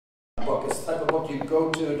book. It's the type of book you go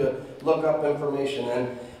to look up information.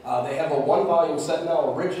 And they have a 1-volume set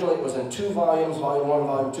now. Originally it was in 2 volumes. Volume 1,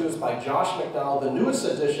 Volume 2 is by Josh McDowell. The newest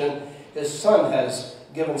edition, his son has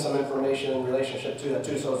given some information in relationship to that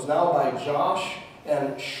too. So it's now by Josh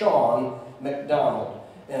and Sean McDonald.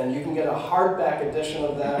 And you can get a hardback edition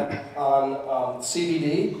of that on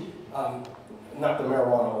CBD. Not the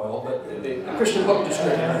marijuana oil, but the Christian Book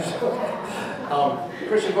Distributors.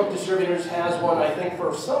 Christian Book Distributors has one, I think,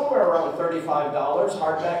 for somewhere around $35,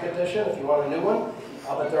 hardback edition, if you want a new one.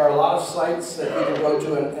 But there are a lot of sites that you can go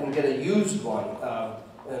to and get a used one.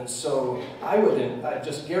 And so I would,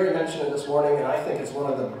 Gary mentioned it this morning, and I think it's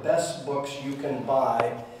one of the best books you can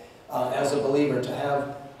buy as a believer to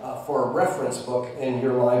have for a reference book in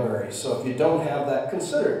your library. So if you don't have that,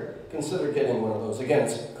 consider getting one of those. Again,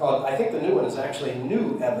 it's called, I think the new one is actually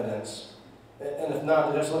New Evidence. And if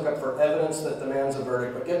not, just look up for Evidence That Demands a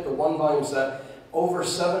Verdict. But get the 1-volume set, over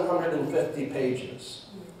 750 pages.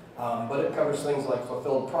 But it covers things like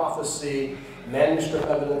fulfilled prophecy, manuscript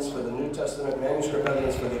evidence for the New Testament, manuscript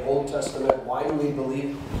evidence for the Old Testament. Why do we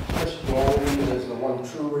believe Christianity is the one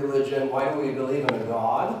true religion? Why do we believe in a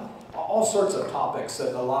God? All sorts of topics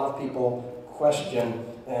that a lot of people question.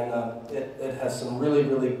 And it has some really,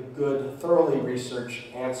 really good, thoroughly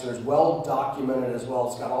researched answers, well documented as well.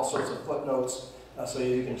 It's got all sorts of footnotes so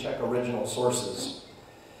you can check original sources.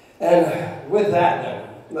 And with that, then,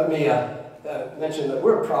 let me mention that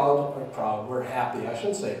we're we're happy. I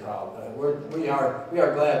shouldn't say proud. We are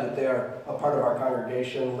glad that they are a part of our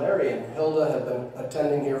congregation. Larry and Hilda have been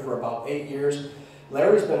attending here for about 8 years.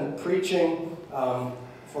 Larry's been preaching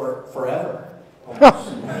for forever.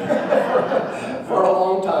 For a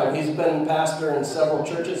long time. He's been pastor in several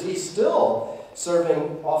churches. He's still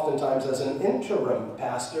serving oftentimes as an interim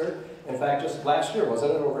pastor. In fact, just last year,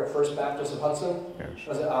 wasn't it, over at First Baptist of Hudson? Yes.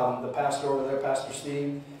 Was it the pastor over there, Pastor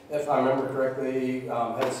Steve, if I remember correctly,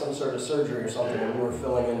 had some sort of surgery or something, and we were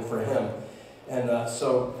filling in for him. And I've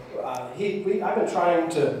been trying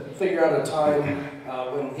to figure out a time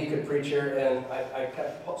when he could preach here, and I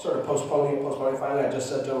kept sort of postponing. Finally, I just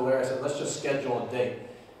said to him, Larry, I said, let's just schedule a date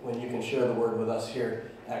when you can share the word with us here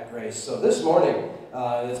at Grace. So this morning,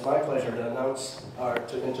 it's my pleasure to announce, or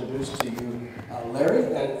to introduce to you Larry.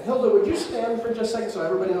 And Hilda, would you stand for just a second so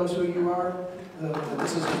everybody knows who you are?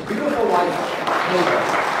 This is his beautiful wife, Hilda.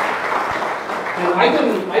 And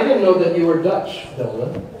I didn't know that you were Dutch,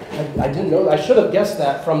 Hilda. I didn't know. I should have guessed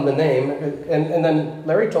that from the name. And then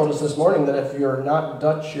Larry told us this morning that if you're not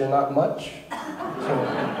Dutch, you're not much. So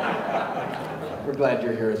we're glad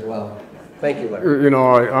you're here as well. Thank you, Larry. You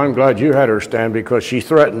know, I'm glad you had her stand because she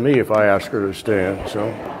threatened me if I asked her to stand. So.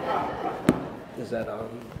 Is that on?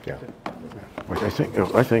 Yeah.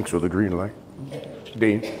 I think so. The green light.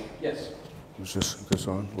 Dean. Yes. Is this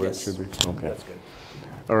on? Where Yes. It should be. Okay. That's good.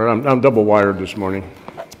 All right. I'm double wired this morning.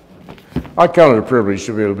 I count it a privilege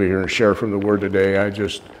to be able to be here and share from the Word today. I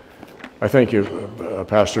thank you,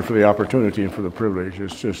 Pastor, for the opportunity and for the privilege.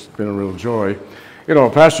 It's just been a real joy. You know,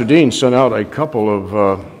 Pastor Dean sent out a couple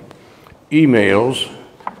of emails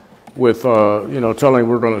with, telling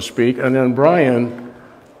we're going to speak, and then Brian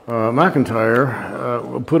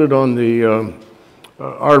McIntyre put it on the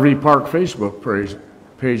RV Park Facebook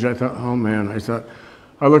page. I thought, oh man,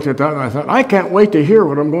 I looked at that and I thought, I can't wait to hear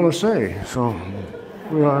what I'm going to say. So,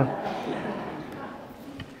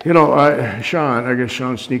 I guess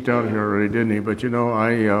Sean sneaked out here already, didn't he? But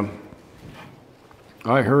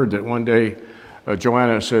I heard that one day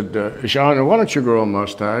Joanna said, Sean, why don't you grow a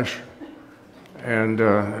mustache? And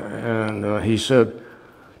he said,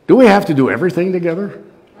 do we have to do everything together?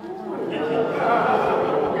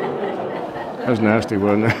 That was nasty,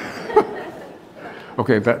 wasn't it?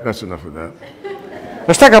 Okay, that's enough of that.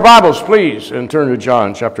 Let's take our Bibles, please, and turn to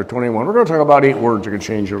John chapter 21. We're going to talk about 8 words that can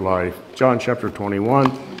change your life. John chapter 21.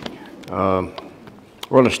 We're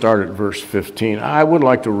going to start at verse 15. I would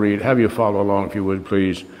like to read, have you follow along if you would,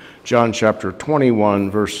 please. John chapter 21,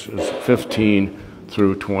 verses 15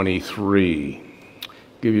 through 23.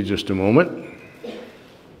 Give you just a moment.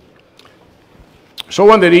 So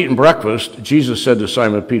when they'd eaten breakfast, Jesus said to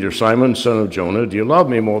Simon Peter, Simon, son of Jonah, do you love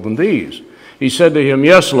me more than these? He said to him,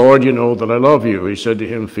 yes, Lord, you know that I love you. He said to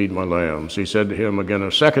him, feed my lambs. He said to him again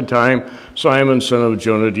a second time, Simon, son of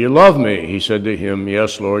Jonah, do you love me? He said to him,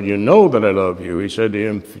 yes, Lord, you know that I love you. He said to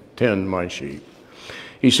him, tend my sheep.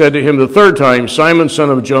 He said to him the third time, Simon,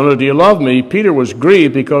 son of Jonah, do you love me? Peter was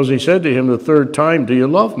grieved because he said to him the third time, do you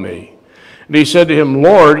love me? And he said to him,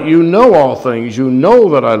 Lord, you know all things. You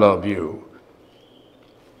know that I love you.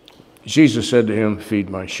 Jesus said to him,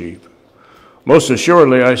 feed my sheep. Most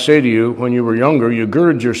assuredly, I say to you, when you were younger, you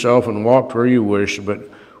girded yourself and walked where you wished, but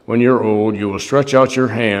when you're old, you will stretch out your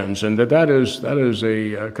hands. And that is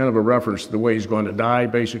a kind of a reference to the way he's going to die,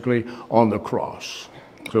 basically, on the cross.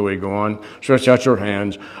 So we go on, stretch out your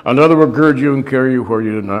hands. Another will gird you and carry you where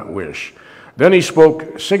you did not wish. Then he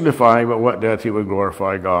spoke, signifying by what death he would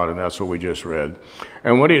glorify God, and that's what we just read.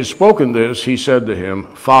 And when he had spoken this, he said to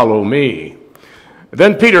him, follow me.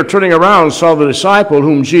 Then Peter, turning around, saw the disciple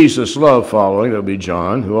whom Jesus loved following, that would be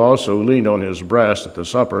John, who also leaned on his breast at the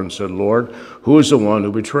supper and said, Lord, who is the one who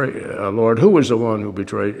betrayed? Lord, who is the one who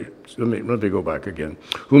betrayed? Let me go back again.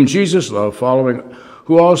 Whom Jesus loved following,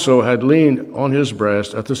 who also had leaned on his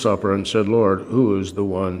breast at the supper and said, Lord, who is the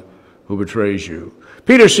one who betrays you?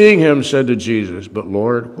 Peter, seeing him, said to Jesus, but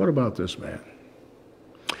Lord, what about this man?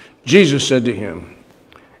 Jesus said to him,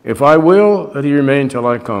 if I will that he remain till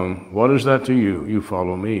I come, what is that to you? You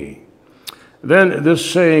follow me. Then this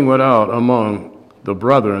saying went out among the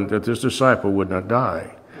brethren that this disciple would not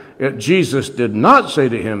die. Yet Jesus did not say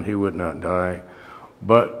to him he would not die,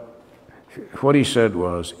 but what he said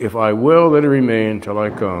was, if I will that he remain till I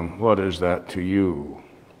come, what is that to you?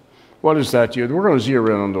 What is that to you? We're going to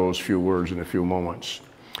zero in on those few words in a few moments.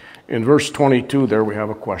 In verse 22 there we have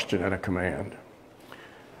a question and a command.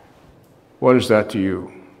 What is that to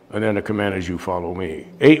you? And then the command is you follow me.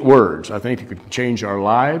 8 words. I think it could change our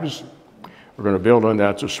lives. We're going to build on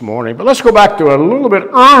that this morning. But let's go back to a little bit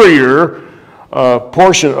earlier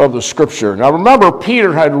portion of the scripture. Now remember,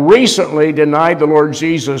 Peter had recently denied the Lord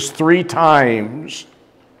Jesus 3 times.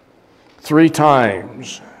 3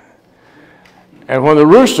 times. And when the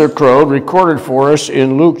rooster crowed, recorded for us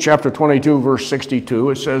in Luke chapter 22, verse 62,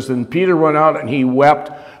 it says, then Peter went out and he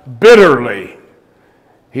wept bitterly.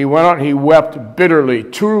 He went out and he wept bitterly.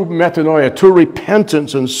 True metanoia, true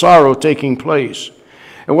repentance and sorrow taking place.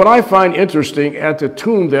 And what I find interesting, at the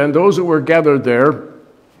tomb then, those that were gathered there,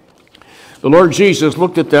 the Lord Jesus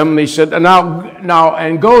looked at them and he said, now,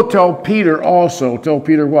 and go tell Peter also. Tell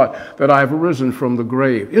Peter what? That I have arisen from the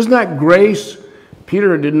grave. Isn't that grace?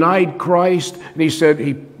 Peter had denied Christ, and he said,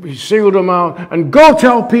 he singled him out, and go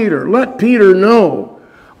tell Peter, let Peter know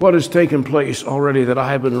what has taken place already, that I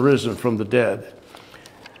have been risen from the dead.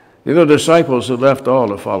 The disciples had left all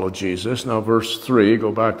to follow Jesus. Now verse 3,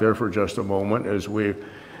 go back there for just a moment as we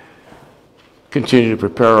continue to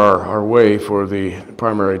prepare our way for the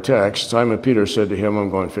primary text. Simon Peter said to him,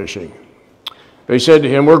 I'm going fishing. They said to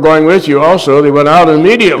him, we're going with you also. They went out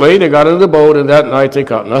immediately, they got into the boat, and that night they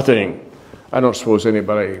caught nothing. I don't suppose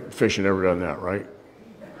anybody fishing ever done that, right?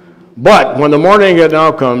 But when the morning had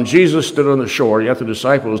now come, Jesus stood on the shore, yet the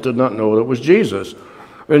disciples did not know that it was Jesus.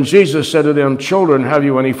 Then Jesus said to them, children, have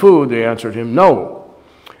you any food? They answered him, no.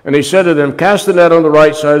 And he said to them, cast the net on the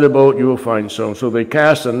right side of the boat, you will find some. So they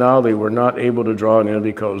cast, and now they were not able to draw it in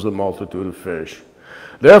because of the multitude of fish.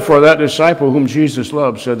 Therefore that disciple whom Jesus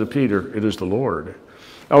loved said to Peter, it is the Lord.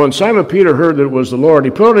 Now when Simon Peter heard that it was the Lord,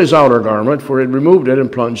 he put on his outer garment, for he had removed it and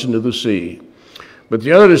plunged into the sea. But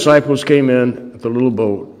the other disciples came in with the little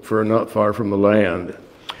boat, for not far from the land.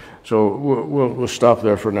 So we'll stop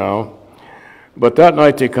there for now. But that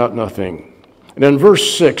night they caught nothing. And in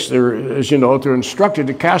verse 6, as you know, they're instructed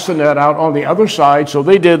to cast the net out on the other side. So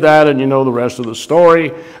they did that, and you know the rest of the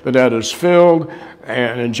story. The net is filled,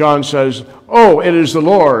 and John says, oh, it is the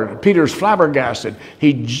Lord. Peter's flabbergasted.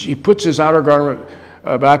 He puts his outer garment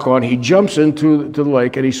back on. He jumps into the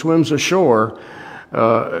lake, and he swims ashore,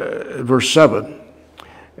 verse 7.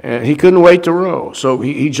 And he couldn't wait to row. So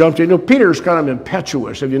he jumped in. You know, Peter's kind of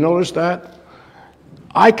impetuous. Have you noticed that?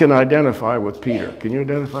 I can identify with Peter. Can you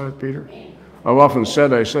identify with Peter? I've often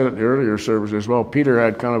said, I said it in the earlier service as well, Peter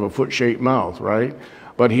had kind of a foot-shaped mouth, right?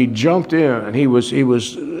 But he jumped in, and he was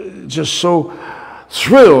just so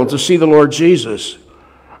thrilled to see the Lord Jesus.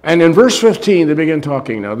 And in verse 15, they begin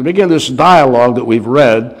talking now. They begin this dialogue that we've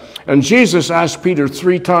read. And Jesus asked Peter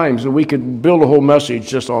 3 times, and we could build a whole message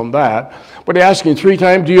just on that. But he asked him 3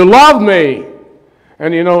 times, do you love me?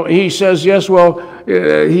 And, you know, he says, yes. Well,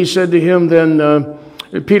 he said to him then,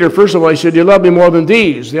 Peter, first of all, he said, you love me more than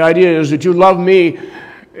these. The idea is that you love me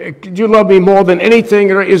more than anything.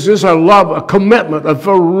 Is this a love, a commitment,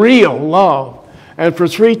 a real love? And for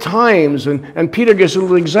 3 times, and Peter gets a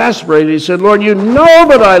little exasperated. He said, Lord, you know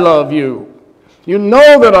that I love you. You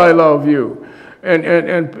know that I love you.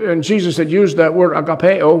 And Jesus had used that word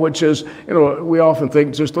agapeo, which is, you know, we often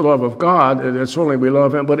think just the love of God, and it's only we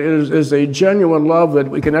love him, but it is a genuine love that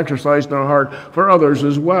we can exercise in our heart for others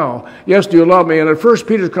as well. Yes, do you love me? And at first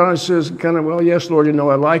Peter kind of says, well, yes, Lord, you know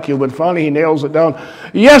I like you, but finally he nails it down,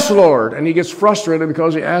 yes, Lord, and he gets frustrated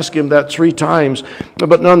because he asked him that 3 times,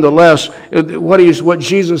 but nonetheless, what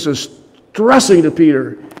Jesus is stressing to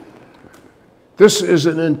Peter, this is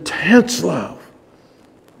an intense love.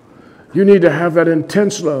 You need to have that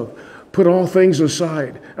intense love. Put all things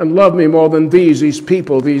aside and love me more than these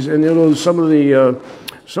people, these, and you know, some of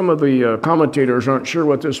the commentators aren't sure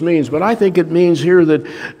what this means, but I think it means here that,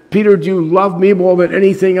 Peter, do you love me more than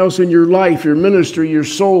anything else in your life, your ministry, your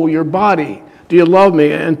soul, your body? Do you love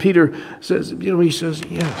me? And Peter says, you know, he says,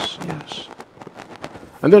 yes, yes.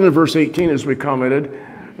 And then in verse 18, as we commented,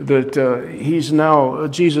 that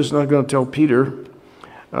Jesus is not going to tell Peter,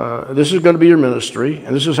 this is going to be your ministry,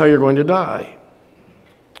 and this is how you're going to die.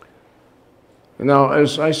 Now,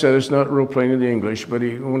 as I said, it's not real plain in the English, but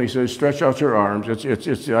when he says, stretch out your arms,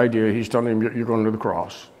 it's the idea. He's telling him, you're going to the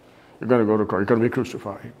cross. You're going to go to the cross. You're going to be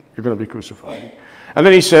crucified. You're going to be crucified. And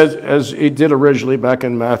then he says, as he did originally back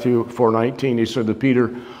in Matthew 4:19, he said to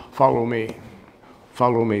Peter, follow me.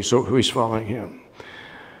 Follow me. So he's following him.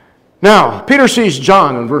 Now, Peter sees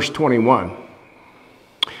John in verse 21.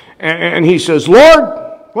 And he says,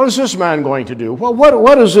 Lord, what is this man going to do? Well,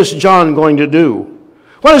 what is this John going to do?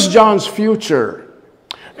 What is John's future?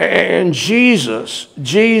 And Jesus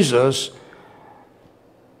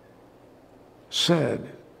said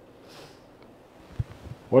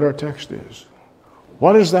what our text is.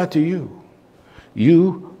 What is that to you?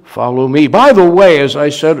 You follow me. By the way, as I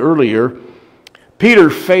said earlier,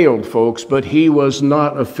 Peter failed, folks, but he was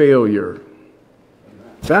not a failure.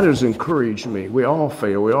 That has encouraged me. We all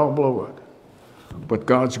fail. We all blow it. But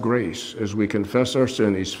God's grace, as we confess our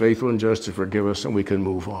sin, He's faithful and just to forgive us, and we can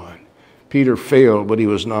move on. Peter failed, but he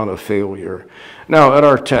was not a failure. Now, at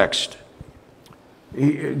our text,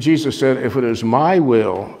 Jesus said, if it is my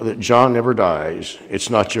will that John never dies, it's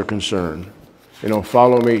not your concern. You know,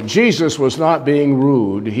 follow me. Jesus was not being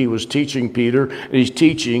rude. He was teaching Peter, and He's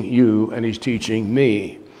teaching you, and He's teaching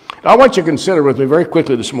me. Now, I want you to consider with me very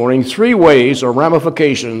quickly this morning 3 ways or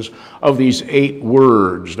ramifications of these 8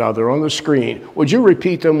 words. Now, they're on the screen. Would you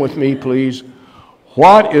repeat them with me, please?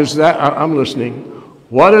 What is that? I'm listening.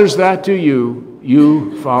 What is that to you?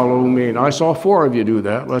 You follow me. Now, I saw 4 of you do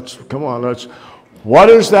that.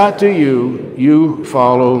 What is that to you? You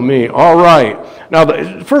follow me. All right.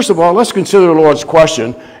 Now, first of all, let's consider the Lord's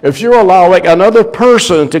question. If you're allowing another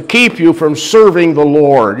person to keep you from serving the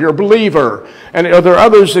Lord, you're a believer, and are there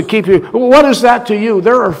others that keep you, what is that to you?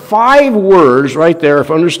 There are 5 words right there,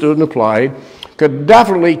 if understood and applied, could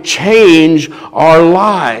definitely change our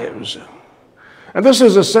lives. And this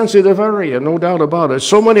is a sensitive area, no doubt about it.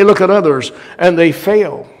 So many look at others, and they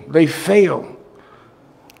fail. They fail.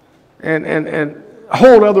 And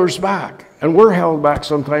hold others back. And we're held back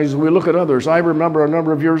sometimes when we look at others. I remember a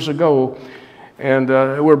number of years ago, and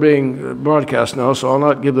we're being broadcast now, so I'll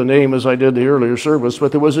not give the name as I did the earlier service,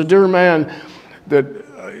 but there was a dear man that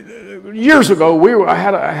years ago, I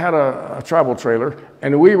had a travel trailer,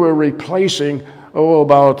 and we were replacing,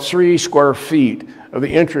 about 3 square feet of the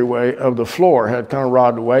entryway of the floor had kind of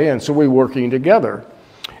rotted away, and so we were working together.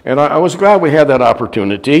 And I was glad we had that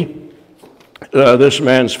opportunity. This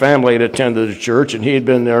man's family had attended the church, and he had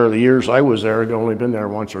been there the years I was there. He'd only been there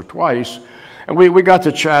once or twice. And we got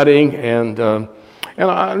to chatting, and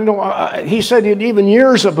he said even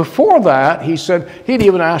years before that, he said he'd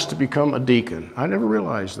even asked to become a deacon. I never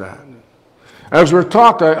realized that. As we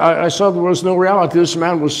talked, I saw there was no reality. This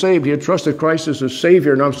man was saved. He had trusted Christ as his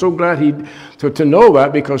Savior, and I'm so glad to know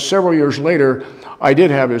that, because several years later, I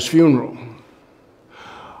did have his funeral.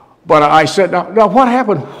 But I said, now what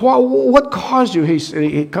happened? What caused you?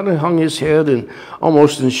 He kind of hung his head and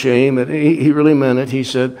almost in shame, and he really meant it. He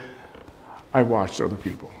said, I watched other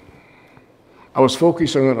people. I was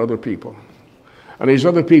focusing on other people. And these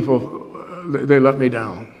other people, they let me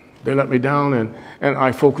down. They let me down, and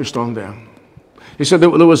I focused on them. He said there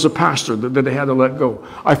was a pastor that they had to let go.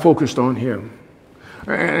 I focused on him.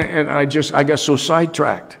 And I got so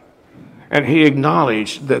sidetracked. And he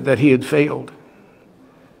acknowledged that he had failed.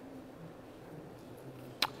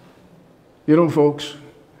 You know, folks,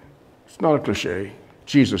 it's not a cliche.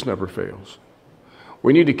 Jesus never fails.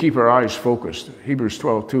 We need to keep our eyes focused. Hebrews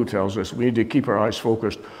 12:2 tells us we need to keep our eyes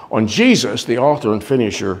focused on Jesus, the author and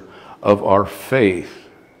finisher of our faith.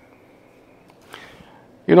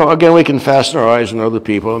 You know, again, we can fasten our eyes on other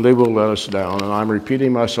people, and they will let us down. And I'm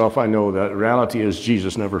repeating myself, I know that. The reality is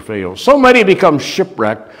Jesus never fails. So many become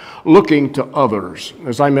shipwrecked looking to others.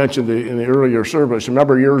 As I mentioned in the earlier service,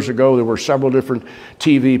 remember years ago there were several different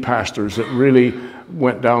TV pastors that really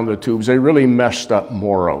went down the tubes. They really messed up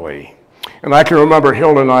morally. And I can remember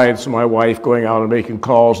Hilda and I, my wife, going out and making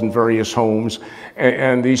calls in various homes,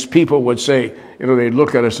 and these people would say, you know, they'd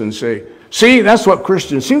look at us and say, see, that's what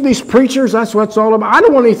Christians, see these preachers, that's what it's all about. I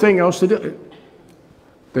don't want anything else to do.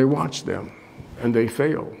 They watched them, and they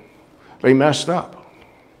failed. They messed up.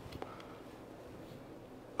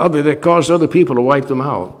 They caused other people to wipe them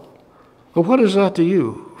out. But what is that to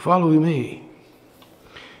you? Following me.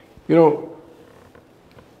 You know,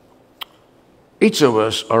 each of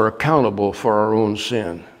us are accountable for our own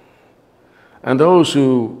sin. And those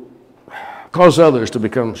who cause others to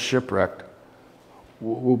become shipwrecked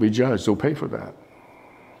will be judged. They'll pay for that.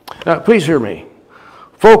 Now, please hear me.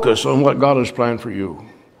 Focus on what God has planned for you.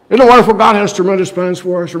 Isn't it wonderful? God has tremendous plans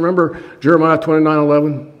for us. Remember Jeremiah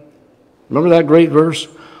 29:11? Remember that great verse?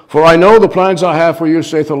 For I know the plans I have for you,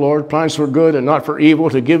 saith the Lord, plans for good and not for evil,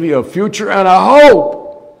 to give you a future and a hope.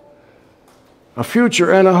 A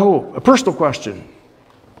future and a hope. A personal question.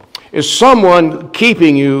 Is someone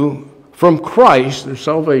keeping you from Christ, their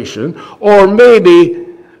salvation, or maybe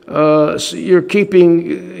you're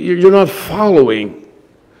not following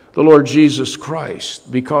the Lord Jesus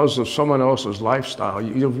Christ because of someone else's lifestyle?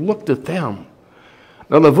 You've looked at them.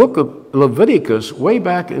 Now, the book of Leviticus, way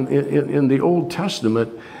back in the Old Testament,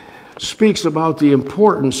 speaks about the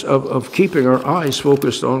importance of keeping our eyes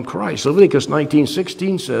focused on Christ. Leviticus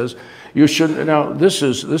 19:16 says, "You should." Now, this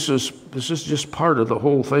is just part of the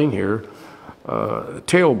whole thing here.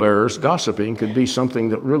 Talebearers, gossiping, could be something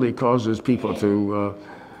that really causes people to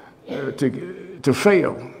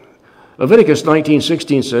fail. Leviticus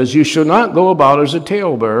 19:16 says, "You should not go about as a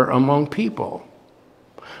talebearer among people."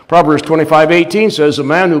 Proverbs 25:18 says, "A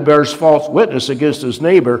man who bears false witness against his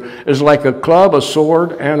neighbor is like a club, a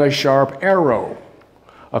sword, and a sharp arrow."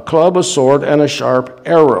 A club, a sword, and a sharp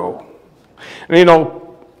arrow. And you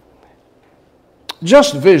know,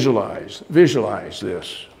 just visualize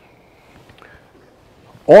this.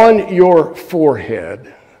 On your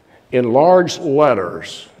forehead, in large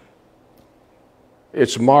letters,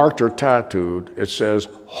 it's marked or tattooed. It says,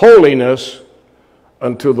 "Holiness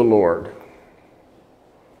unto the Lord."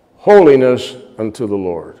 Holiness unto the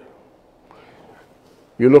Lord.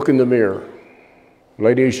 You look in the mirror.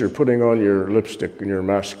 Ladies, you're putting on your lipstick and your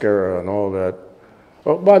mascara and all that.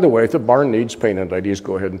 Oh, by the way, if the barn needs painted, ladies,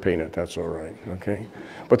 go ahead and paint it. That's all right, okay?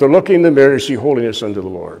 But they're looking in the mirror to see holiness unto the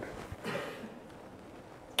Lord.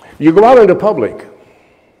 You go out into public,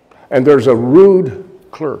 and there's a rude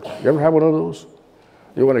clerk. You ever have one of those?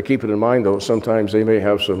 You want to keep it in mind, though. Sometimes they may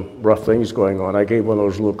have some rough things going on. I gave one of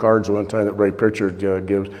those little cards one time that Ray Pritchard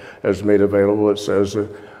has made available. It says,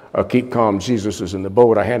 "Keep calm, Jesus is in the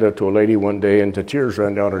boat." I handed it to a lady one day, and the tears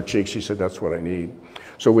ran down her cheeks. She said, "That's what I need."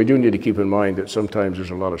 So we do need to keep in mind that sometimes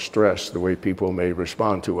there's a lot of stress the way people may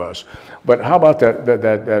respond to us. But how about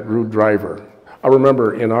that rude driver? I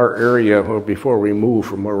remember in our area, before we moved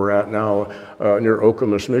from where we're at now, near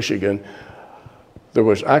Okemos, Michigan, there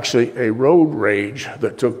was actually a road rage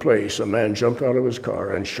that took place. A man jumped out of his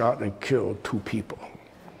car and shot and killed 2 people.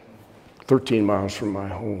 13 miles from my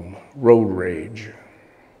home. Road rage.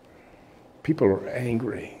 People are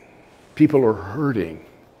angry. People are hurting.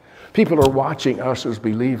 People are watching us as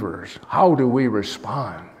believers. How do we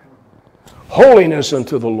respond? Holiness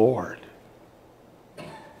unto the Lord.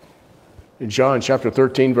 In John chapter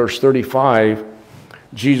 13, verse 35,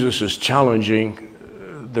 Jesus is challenging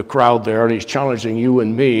the crowd there, and he's challenging you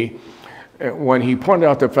and me when he pointed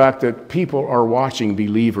out the fact that people are watching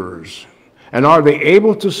believers. And are they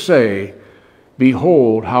able to say,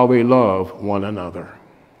 "Behold how they love one another"?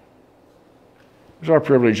 It's our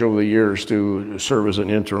privilege over the years to serve as an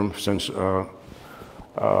interim since,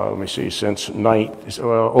 since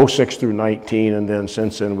 06 through 19, and then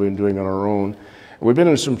since then we've been doing it on our own. We've been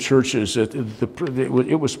in some churches that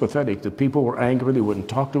it was pathetic. The people were angry. They wouldn't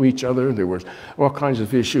talk to each other. There were all kinds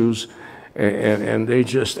of issues, and they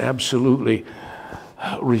just absolutely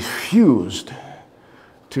refused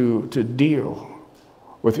to deal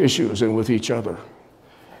with issues and with each other.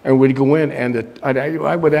 And we'd go in, and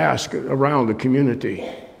I would ask around the community,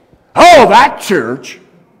 "Oh, that church!"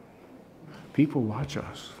 People watch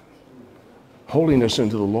us. Holiness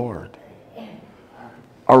unto the Lord.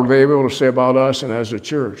 Are they able to say about us and as a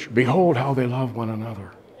church, "Behold how they love one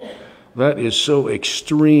another"? That is so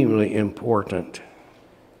extremely important.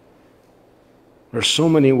 There's so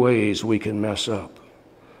many ways we can mess up.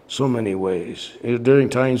 So many ways. During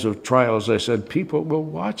times of trials, I said, people will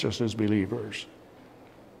watch us as believers.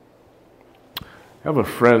 I have a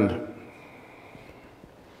friend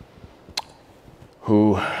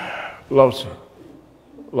who loves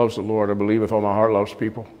the Lord, I believe, with all my heart, loves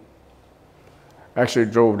people. Actually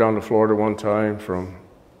drove down to Florida one time from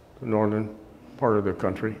the northern part of the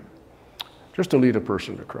country just to lead a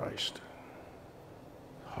person to Christ.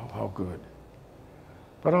 How good.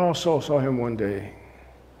 But I also saw him one day,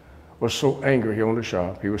 was so angry. He owned a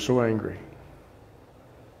shop. He was so angry.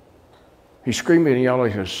 He screamed and yelled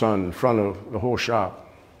at his son in front of the whole shop,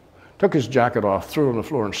 took his jacket off, threw it on the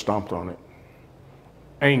floor, and stomped on it.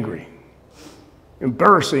 Angry.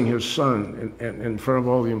 embarrassing his son in front of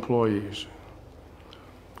all the employees.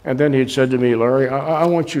 And then he'd said to me, Larry, I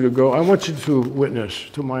want you to go, I want you to witness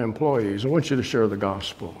to my employees. I want you to share the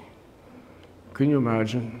gospel. Can you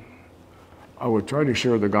imagine? I would try to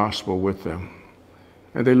share the gospel with them.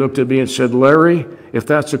 And they looked at me and said, Larry, if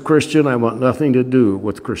that's a Christian, I want nothing to do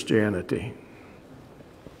with Christianity.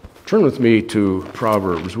 Turn with me to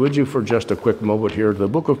Proverbs, would you, for just a quick moment here, the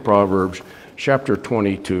book of Proverbs, chapter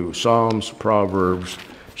 22, Psalms, Proverbs,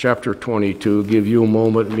 chapter 22. Give you a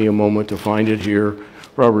moment, me a moment to find it here.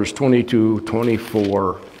 Proverbs 22,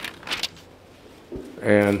 24,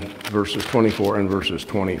 and verses 24 and verses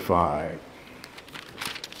 25.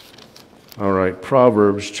 All right,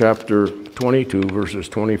 Proverbs chapter 22, verses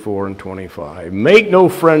 24 and 25. Make no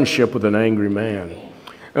friendship with an angry man.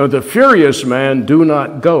 And with a furious man do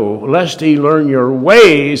not go, lest he learn your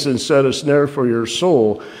ways and set a snare for your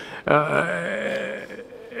soul.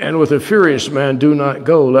 And with a furious man do not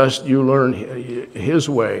go, lest you learn his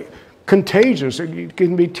way. Contagious. It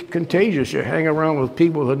can be contagious. You hang around with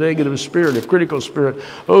people with a negative spirit, a critical spirit,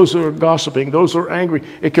 those who are gossiping, those who are angry.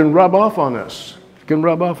 It can rub off on us. It can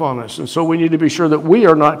rub off on us. And so we need to be sure that we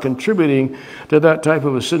are not contributing to that type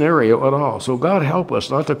of a scenario at all. So God help us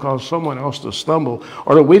not to cause someone else to stumble,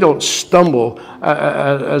 or that we don't stumble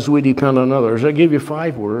as we depend on others. I give you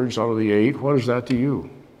 5 words out of the 8. What is that to you?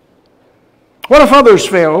 What if others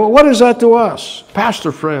fail? What is that to us?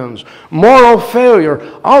 Pastor friends, moral failure.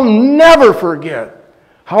 I'll never forget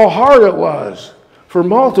how hard it was for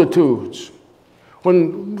multitudes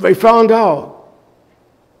when they found out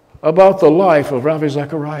about the life of Rabbi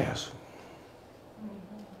Zacharias.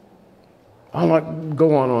 I'll not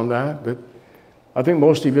go on that, but I think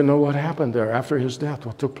most of you know what happened there after his death,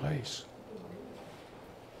 what took place.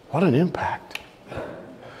 What an impact.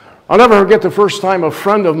 I'll never forget the first time a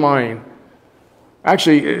friend of mine,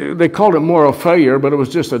 actually, they called it moral failure, but it was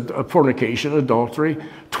just a fornication, adultery.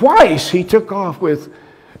 Twice he took off with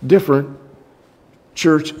different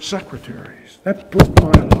church secretaries. That broke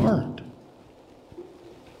my heart.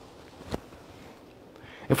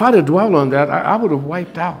 If I'd have dwelled on that, I would have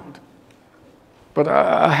wiped out. But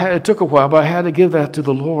it took a while, but I had to give that to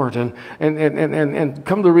the Lord and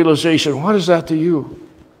come to the realization, what is that to you?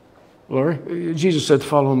 Lord, Jesus said,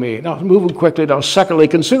 follow me. Now, moving quickly. Now, secondly,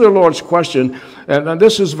 consider the Lord's question. And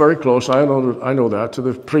this is very close. I know that to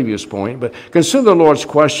the previous point. But consider the Lord's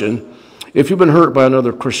question if you've been hurt by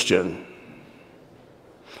another Christian.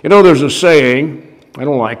 You know, there's a saying, I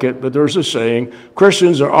don't like it, but there's a saying,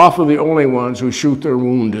 Christians are often the only ones who shoot their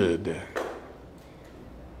wounded.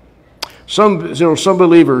 Some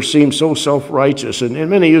believers seem so self-righteous, and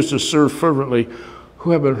many used to serve fervently,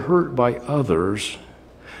 who have been hurt by others.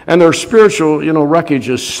 And their spiritual, wreckage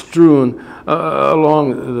is strewn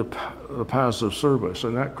along the paths of service,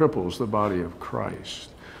 and that cripples the body of Christ.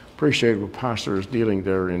 Appreciate what Pastor is dealing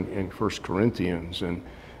there in 1 Corinthians, and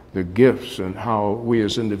the gifts and how we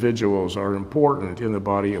as individuals are important in the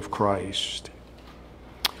body of Christ.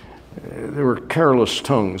 There were careless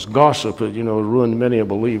tongues, gossip that, ruined many a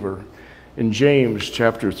believer. In James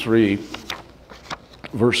chapter 3,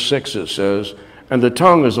 verse 6, it says, and the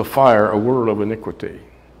tongue is a fire, a word of iniquity.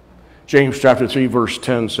 James chapter 3, verse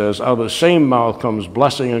 10 says, out of the same mouth comes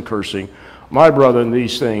blessing and cursing. My brethren,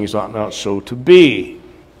 these things ought not so to be.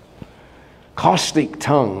 Caustic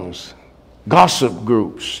tongues, gossip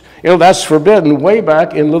groups. That's forbidden way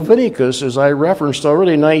back in Leviticus, as I referenced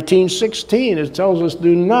already, 19:16. It tells us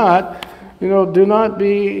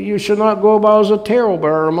you should not go about as a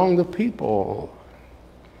talebearer among the people.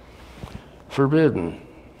 Forbidden.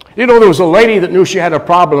 There was a lady that knew she had a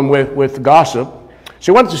problem with gossip. She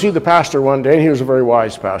went to see the pastor one day, and he was a very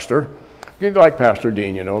wise pastor. Like Pastor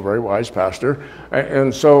Dean, very wise pastor.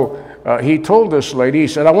 And so he told this lady, he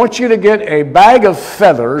said, I want you to get a bag of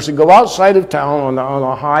feathers and go outside of town on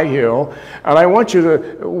a high hill, and I want you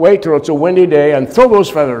to wait till it's a windy day and throw those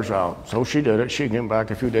feathers out. So she did it. She came back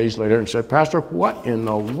a few days later and said, Pastor, what in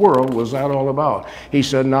the world was that all about? He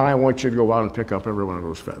said, now I want you to go out and pick up every one of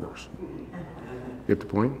those feathers. Get the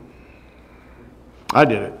point? I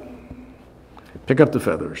did it. Pick up the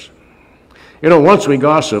feathers. Once we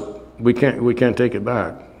gossip, we can't take it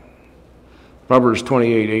back. Proverbs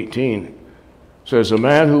 28:18 says, a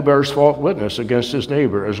man who bears false witness against his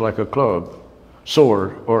neighbor is like a club,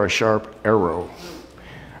 sword, or a sharp arrow.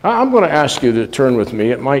 I'm going to ask you to turn with me.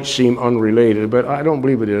 It might seem unrelated, but I don't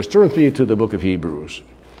believe it is. Turn with me to the book of Hebrews.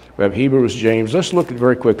 We have Hebrews, James. Let's look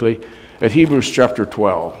very quickly at Hebrews chapter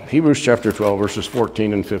 12. Hebrews chapter 12, verses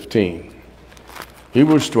 14 and 15.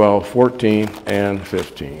 Hebrews 12, 14 and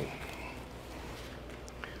 15.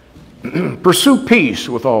 Pursue peace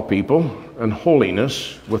with all people and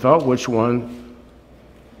holiness, without which one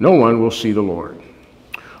no one will see the Lord.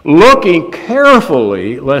 Looking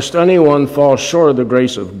carefully, lest anyone fall short of the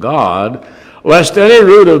grace of God, lest any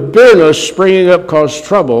root of bitterness springing up cause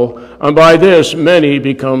trouble, and by this many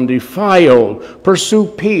become defiled. Pursue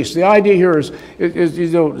peace. The idea here is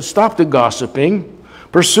stop the gossiping,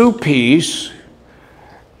 pursue peace,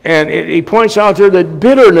 and he points out there that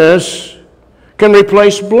bitterness can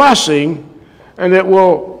replace blessing, and it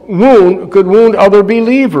could wound other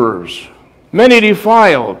believers. Many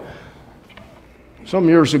defiled. Some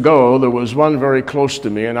years ago, there was one very close to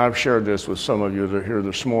me, and I've shared this with some of you that are here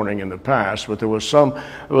this morning in the past, but there was one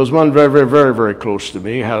very, very, very, very close to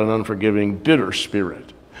me, had an unforgiving, bitter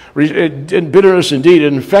spirit. Bitterness, indeed,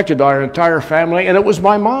 it infected our entire family, and it was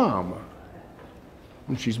my mom.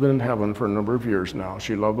 And she's been in heaven for a number of years now.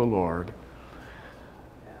 She loved the Lord.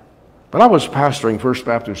 But I was pastoring First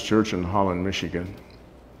Baptist Church in Holland, Michigan,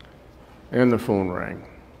 and the phone rang.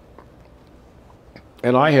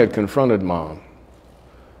 And I had confronted Mom.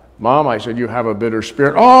 Mom, I said, you have a bitter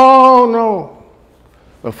spirit. Oh, no.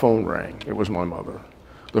 The phone rang. It was my mother.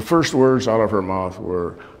 The first words out of her mouth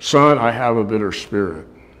were, son, I have a bitter spirit.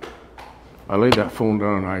 I laid that phone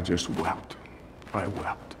down and I just wept. I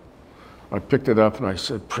wept. I picked it up and I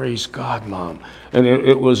said, praise God, Mom. And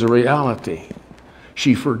it was a reality.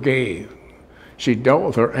 She forgave. She dealt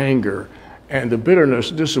with her anger, and the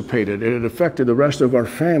bitterness dissipated. It affected the rest of our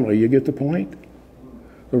family. You get the point?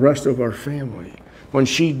 The rest of our family. When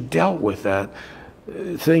she dealt with that,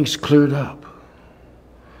 things cleared up.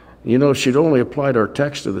 You know, she'd only applied our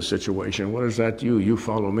text to the situation. What is that to you? You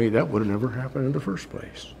follow me. That would have never happened in the first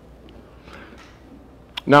place.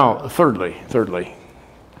 Now, thirdly,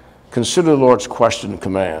 consider the Lord's question and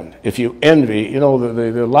command. If you envy, you know,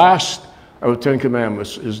 the last of the Ten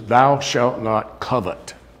Commandments is thou shalt not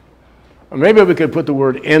covet. Or maybe we could put the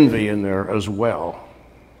word envy in there as well.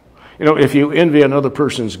 You know, if you envy another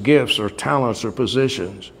person's gifts or talents or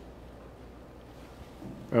positions,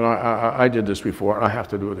 and I did this before, and I have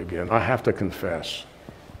to do it again. I have to confess.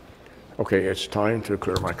 Okay, it's time to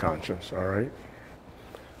clear my conscience, all right?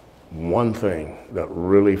 One thing that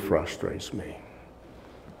really frustrates me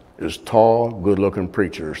is tall, good-looking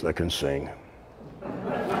preachers that can sing.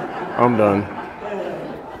 I'm done.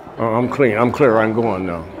 I'm clean. I'm clear. I'm going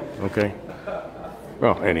now, okay?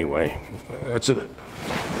 Well, anyway, that's it.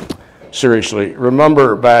 Seriously,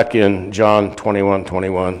 remember back in John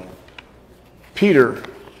 21:21, Peter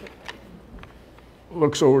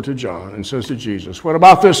looks over to John and says to Jesus, what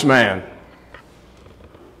about this man?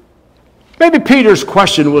 Maybe Peter's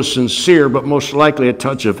question was sincere, but most likely a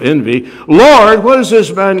touch of envy. Lord, what is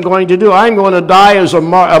this man going to do? I'm going to die as a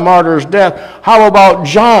martyr's death. How about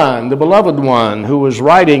John, the beloved one, who was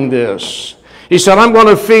writing this? He said, I'm going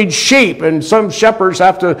to feed sheep, and some shepherds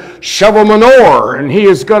have to shovel manure, and he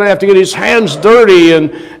is going to have to get his hands dirty,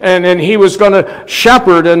 and he was going to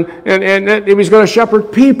shepherd, and he was going to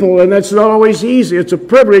shepherd people, and that's not always easy. It's a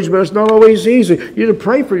privilege, but it's not always easy. You need to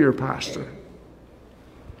pray for your pastor.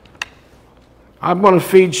 I'm going to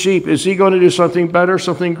feed sheep. Is he going to do something better,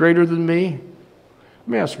 something greater than me? Let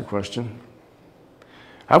me ask you a question.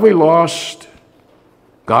 Have we lost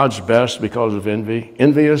God's best because of envy?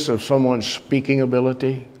 Envious of someone's speaking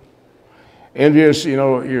ability? Envious, you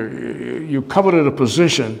know, you coveted a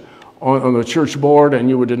position on the church board and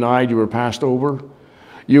you were denied, you were passed over.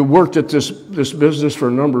 You worked at this business for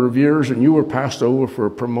a number of years and you were passed over for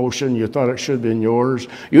a promotion. You thought it should have been yours.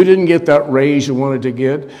 You didn't get that raise you wanted to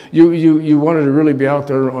get. You wanted to really be out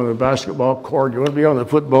there on the basketball court. You wanted to be on the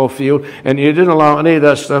football field, and you didn't allow any of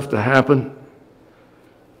that stuff to happen.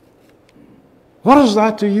 What is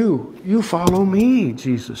that to you? You follow me,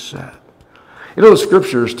 Jesus said. You know, the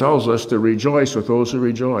Scriptures tells us to rejoice with those who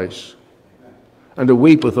rejoice and to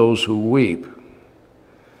weep with those who weep.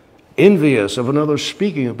 Envious of another's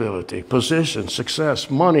speaking ability, position, success,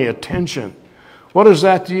 money, attention. What is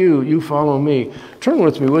that to you? You follow me. Turn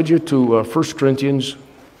with me, would you, to 1 Corinthians,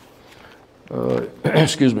 1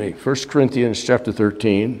 Corinthians chapter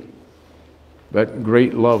 13, that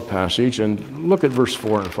great love passage, and look at verse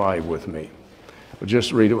 4 and 5 with me. I'll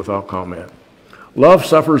just read it without comment. Love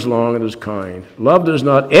suffers long and is kind. Love does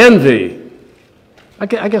not envy. I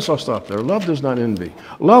guess I'll stop there. Love does not envy.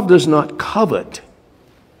 Love does not covet.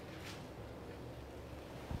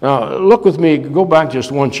 Now, look with me, go back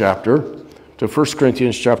just one chapter to 1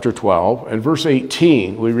 Corinthians chapter 12, and verse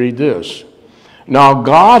 18, we read this. Now,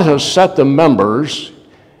 God has set the members,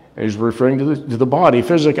 and he's referring to the body,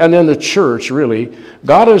 physically, and then the church, really.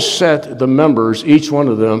 God has set the members, each one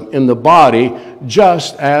of them, in the body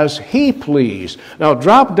just as he pleased. Now,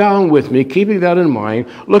 drop down with me, keeping that in mind.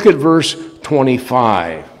 Look at verse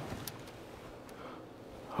 25.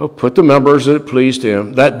 put the members that it pleased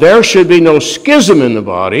him, that there should be no schism in the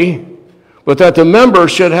body, but that the members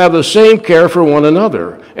should have the same care for one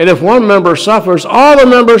another. And if one member suffers, all the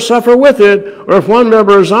members suffer with it. Or if one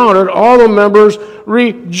member is honored, all the members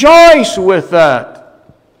rejoice with that.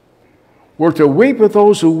 We're to weep with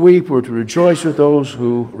those who weep. We're to rejoice with those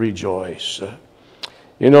who rejoice.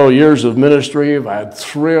 You know, years of ministry, I've had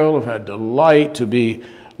thrill, I've had delight to be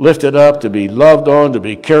lifted up, to be loved on, to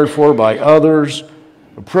be cared for by others.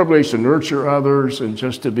 A privilege to nurture others and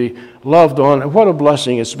just to be loved on. And what a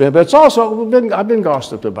blessing it's been. But it's also I've been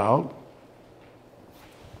gossiped about.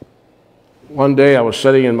 One day I was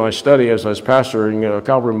sitting in my study as I was pastoring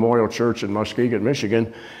Calvary Memorial Church in Muskegon,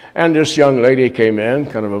 Michigan, and this young lady came in,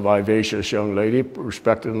 kind of a vivacious young lady,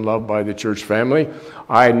 respected and loved by the church family.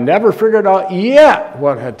 I never figured out yet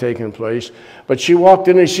what had taken place, but she walked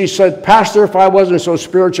in and she said, "Pastor, if I wasn't so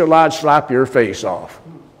spiritual, I'd slap your face off."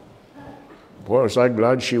 Boy, was I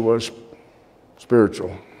glad she was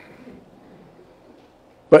spiritual.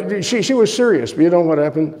 But she was serious. But you know what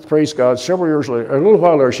happened? Praise God. Several years later, a little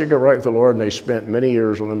while later, she got right with the Lord, and they spent many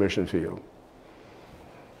years on the mission field.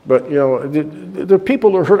 But, you know, the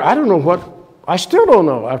people are hurt. I don't know what, I still don't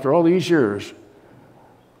know after all these years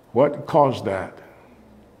what caused that.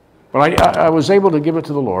 But I was able to give it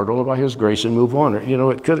to the Lord, only by His grace, and move on. You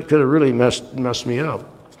know, it could have really messed me up.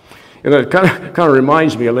 And it kind of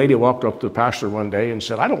reminds me, a lady walked up to the pastor one day and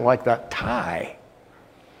said, "I don't like that tie."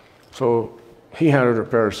 So he handed her a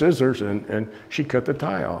pair of scissors, and she cut the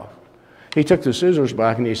tie off. He took the scissors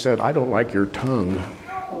back and he said, "I don't like your tongue."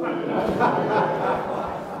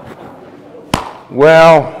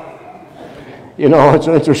 Well, you know, it's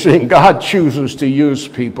interesting. God chooses to use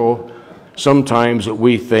people sometimes that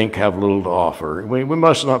we think have little to offer. We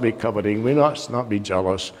must not be coveting. We must not be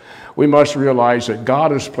jealous. We must realize that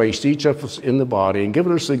God has placed each of us in the body and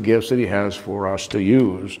given us the gifts that He has for us to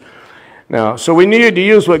use. Now, so we need to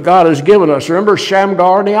use what God has given us. Remember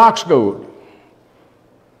Shamgar and the ox goat.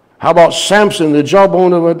 How about Samson, the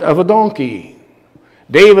jawbone of a donkey?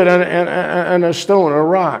 David and a stone, a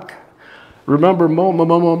rock. Remember Moses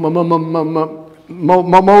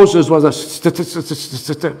was a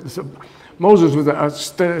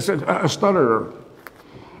stutterer.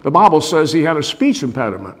 The Bible says he had a speech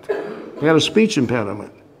impediment. He had a speech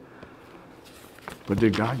impediment. But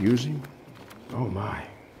did God use him? Oh my.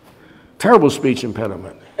 Terrible speech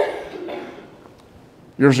impediment.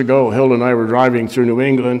 Years ago, Hilda and I were driving through New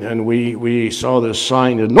England, and we saw this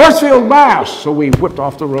sign, Northfield, Mass. So we whipped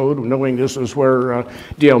off the road, knowing this is where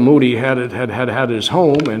D.L. Moody had his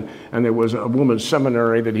home, and there was a women's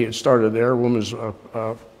seminary that he had started there,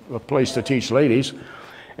 a place to teach ladies.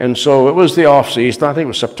 And so it was the off-season. I think it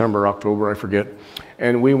was September, October, I forget.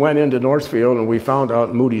 And we went into Northfield, and we found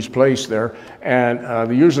out Moody's place there.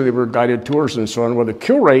 And usually they were guided tours and so on. Well, the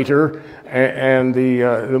curator and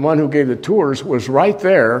the one who gave the tours was right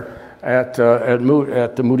there at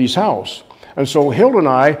the Moody's house. And so Hilda and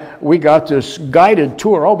I, we got this guided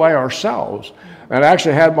tour all by ourselves. And I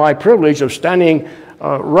actually had my privilege of standing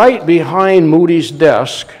right behind Moody's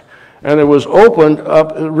desk, and it was opened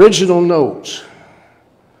up original notes.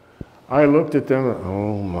 I looked at them, and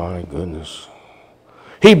oh my goodness.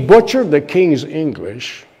 He butchered the King's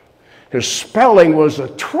English. His spelling was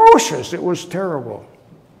atrocious. It was terrible.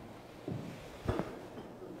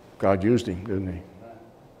 God used him, didn't He?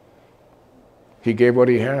 He gave what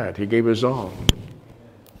he had. He gave his all.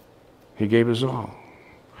 He gave his all.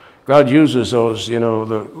 God uses those, you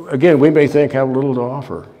know, again, we may think have little to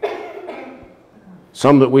offer.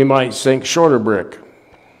 Some that we might think shorter brick.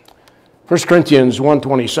 1 Corinthians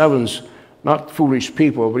 1:27's not foolish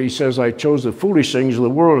people, but he says, "I chose the foolish things of the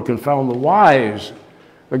world to confound the wise."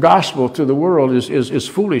 The gospel to the world is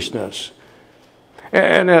foolishness.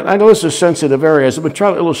 And I know this is a sensitive area, but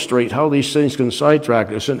try to illustrate how these things can sidetrack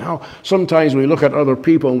us and how sometimes we look at other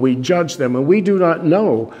people and we judge them, and we do not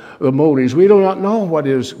know the motives. We do not know what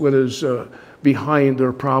is behind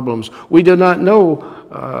their problems. We do not know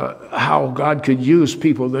how God could use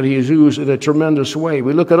people that He has used in a tremendous way.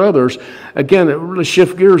 We look at others, again, it really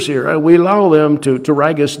shift gears here, and we allow them to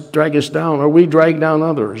drag us down, or we drag down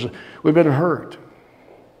others. We've been hurt.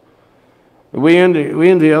 We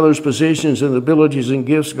envy others' positions and abilities and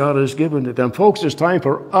gifts God has given to them. Folks, it's time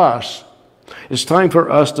for us. It's time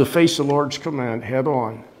for us to face the Lord's command head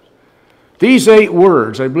on. These 8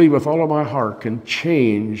 words, I believe with all of my heart, can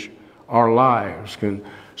change our lives, can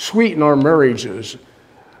sweeten our marriages,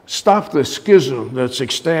 stop the schism that's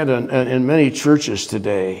extant in many churches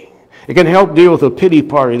today. It can help deal with the pity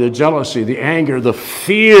party, the jealousy, the anger, the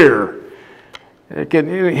fear. It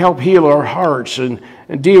can help heal our hearts and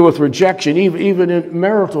deal with rejection, even in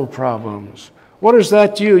marital problems. What is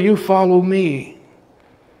that to you? You follow me.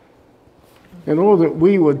 And oh, that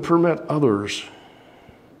we would permit others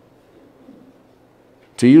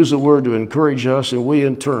to use the word to encourage us, and we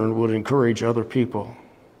in turn would encourage other people.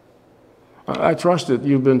 I trust that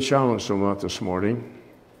you've been challenged somewhat this morning,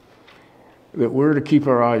 that we're to keep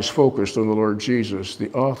our eyes focused on the Lord Jesus,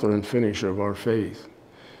 the author and finisher of our faith.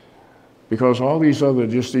 Because all these other,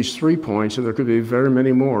 just these 3 points, and there could be very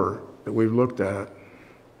many more that we've looked at,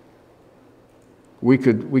 we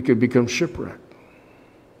could become shipwrecked.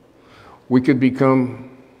 We could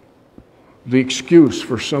become the excuse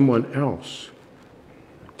for someone else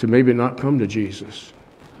to maybe not come to Jesus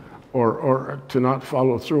or to not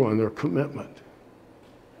follow through on their commitment.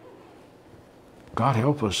 God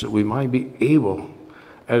help us that we might be able,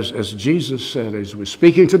 as Jesus said, as he was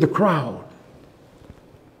speaking to the crowd,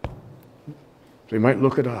 they might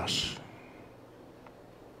look at us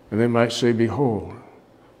and they might say, behold,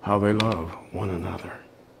 how they love one another.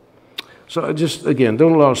 So just, again,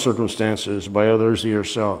 don't allow circumstances by others or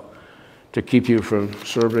yourself to keep you from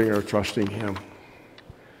serving or trusting him.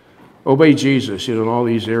 Obey Jesus in all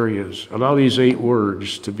these areas. Allow these 8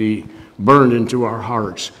 words to be burned into our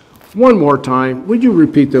hearts. One more time, would you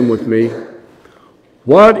repeat them with me?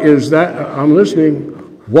 What is that? I'm listening.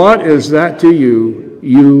 What is that to you?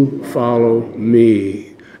 You follow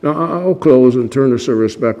me. Now, I'll close and turn the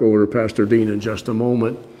service back over to Pastor Dean in just a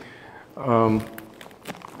moment.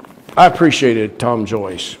 I appreciated Tom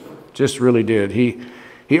Joyce, just really did.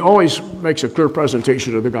 He always makes a clear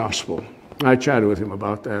presentation of the gospel. I chatted with him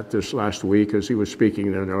about that this last week as he was speaking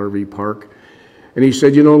at an RV park. And he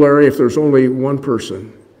said, you know, Larry, if there's only one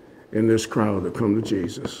person in this crowd that come to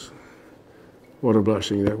Jesus, what a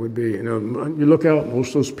blessing that would be. You know, you look out, most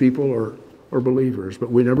of those people are believers,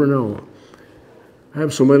 but we never know. I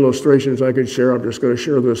have so many illustrations I could share. I'm just going to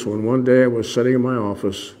share this one. One day I was sitting in my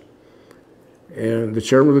office, and the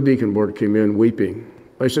chairman of the deacon board came in weeping.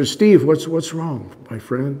 I said, Steve, what's wrong, my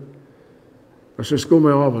friend? I said, go to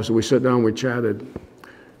my office. And we sat down, we chatted.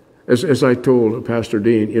 As I told Pastor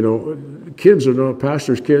Dean, you know,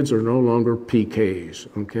 pastors' kids are no longer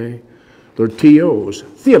PKs, okay? They're TOs,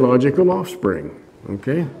 theological offspring,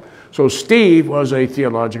 okay? So Steve was a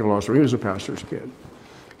theological offspring. He was a pastor's kid.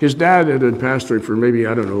 His dad had been pastoring for maybe,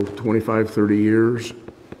 25, 30 years.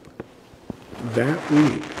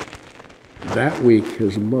 That week,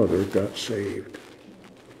 his mother got saved.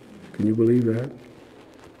 Can you believe that?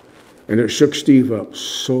 And it shook Steve up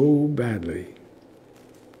so badly.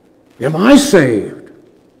 Am I saved?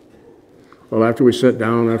 Well, after we sat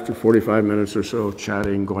down, after 45 minutes or so of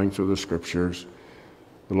chatting, going through the scriptures,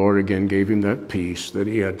 the Lord again gave him that peace that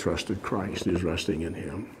he had trusted Christ. He was resting in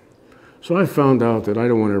him. So I found out that I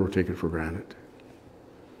don't want to ever take it for granted.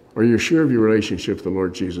 Are you sure of your relationship with the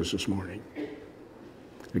Lord Jesus this morning?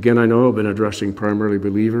 Again, I know I've been addressing primarily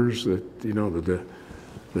believers, that, you know, the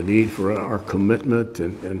need for our commitment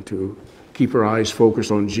and to keep our eyes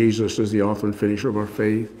focused on Jesus as the author and finisher of our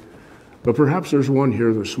faith. But perhaps there's one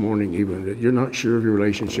here this morning even that you're not sure of your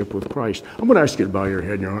relationship with Christ. I'm going to ask you to bow your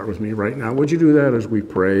head and your heart with me right now. Would you do that as we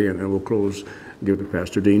pray, and then we'll close and give it to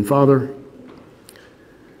Pastor Dean. Father,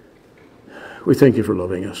 we thank you for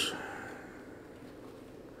loving us.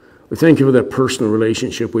 We thank you for that personal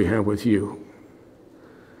relationship we have with you.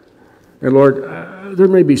 And Lord, there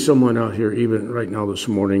may be someone out here even right now this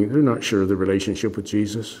morning, they're not sure of the relationship with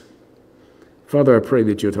Jesus. Father, I pray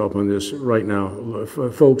that you'd help on this right now.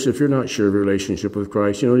 Folks, if you're not sure of your relationship with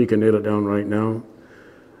Christ, you can nail it down right now.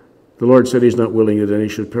 The Lord said he's not willing that any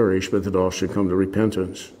should perish, but that all should come to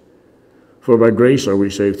repentance. For by grace are we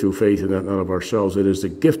saved through faith, and that not of ourselves. It is the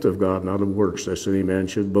gift of God, not of works, lest any man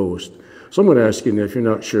should boast. So I'm going to ask you, if you're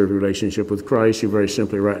not sure of your relationship with Christ, you very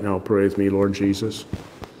simply right now pray with me, Lord Jesus.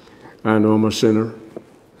 I know I'm a sinner,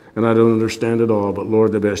 and I don't understand it all, but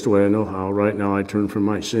Lord, the best way I know how, right now I turn from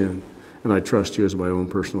my sin, and I trust you as my own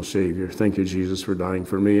personal Savior. Thank you, Jesus, for dying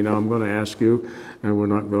for me. Now I'm going to ask you, and we're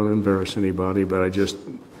not going to embarrass anybody, but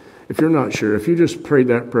if you're not sure, if you just prayed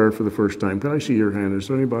that prayer for the first time, could I see your hand? Is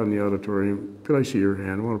there anybody in the auditorium? Could I see your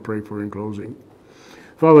hand? I want to pray for you in closing.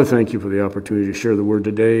 Father, thank you for the opportunity to share the word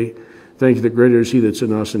today. Thank you that greater is he that's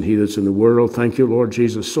in us than he that's in the world. Thank you, Lord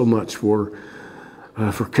Jesus, so much for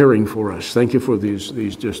caring for us. Thank you for these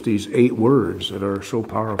 8 words that are so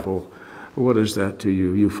powerful. What is that to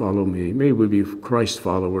you? You follow me. May we be Christ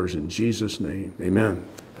followers in Jesus' name. Amen.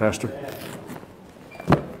 Pastor.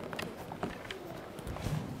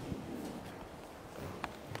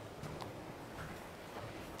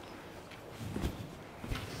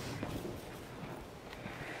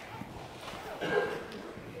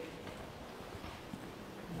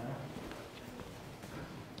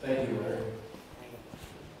 Thank you, Larry.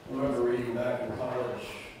 I remember reading back in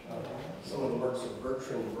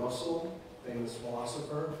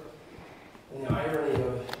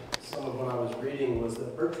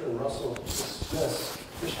Russell dismiss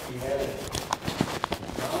Christianity,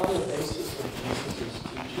 not on the basis of Jesus'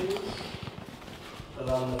 teachings, but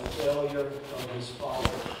on the failure of his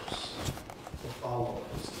followers to follow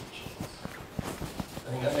his teachings.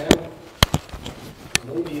 I think that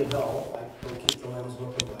man may be in hell, like don't keep the lambs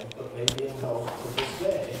looking like, but may be in hell for this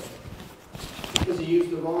day because he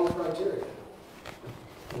used the wrong criteria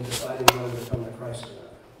in deciding whether to come to Christ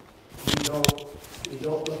or not. We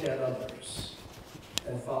don't look at others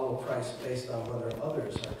and follow Christ based on whether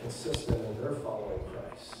others are consistent in their following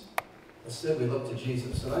Christ. Instead, we look to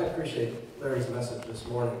Jesus. And I appreciate Larry's message this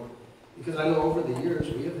morning because I know over the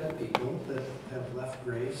years we have had people that have left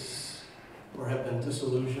grace or have been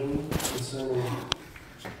disillusioned concerning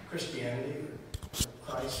Christianity or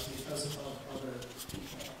Christ because of other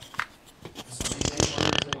people. So these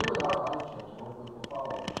 800 things are our children, what we will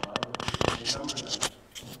follow, right? Remember them.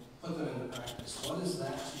 Put them into practice. What is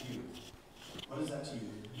that to you? What is that to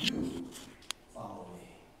you? You follow me.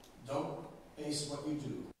 Don't base what you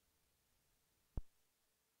do